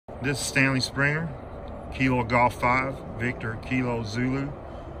This is Stanley Springer, Kilo Golf 5, Victor Kilo Zulu.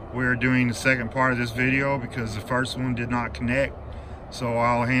 We're doing the second part of this video because the first one did not connect. So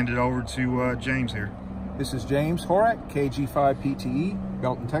I'll hand it over to James here. This is James Horak, KG5PTE,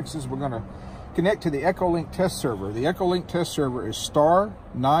 Belton, Texas. We're going to connect to the Echolink test server. The Echolink test server is star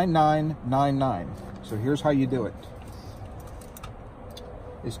 9999. So here's how you do it.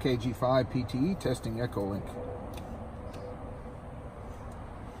 It's KG5PTE testing Echolink.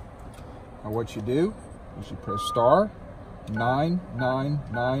 Now what you do is you press star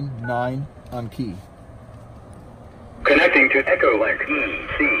 9999 on key. Connecting to Echolink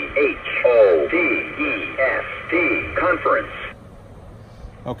ECHODEST conference.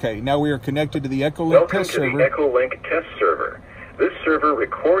 Okay, now we are connected to the Echolink test server. Welcome to the Echolink test server. This server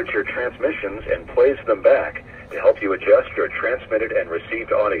records your transmissions and plays them back to help you adjust your transmitted and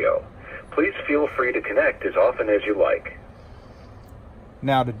received audio. Please feel free to connect as often as you like.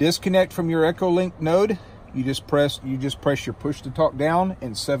 Now to disconnect from your Echolink node, you just press your push to talk down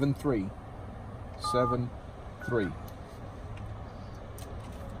and 7-3. 7-3.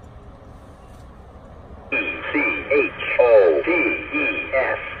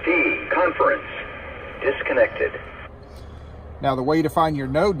 ECHODEST conference disconnected. Now the way to find your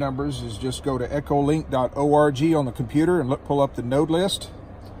node numbers is just go to echolink.org on the computer and pull up the node list,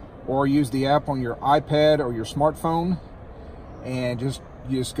 or use the app on your iPad or your smartphone and just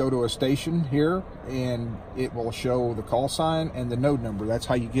go to a station here and it will show the call sign and the node number. That's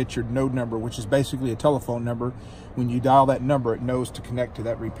how you get your node number, which is basically a telephone number. When you dial that number, it knows to connect to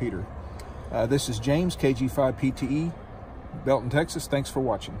that repeater. This is James, KG5PTE, Belton, Texas. Thanks for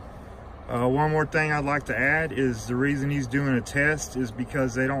watching. One more thing I'd like to add is the reason he's doing a test is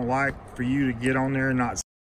because they don't like for you to get on there and not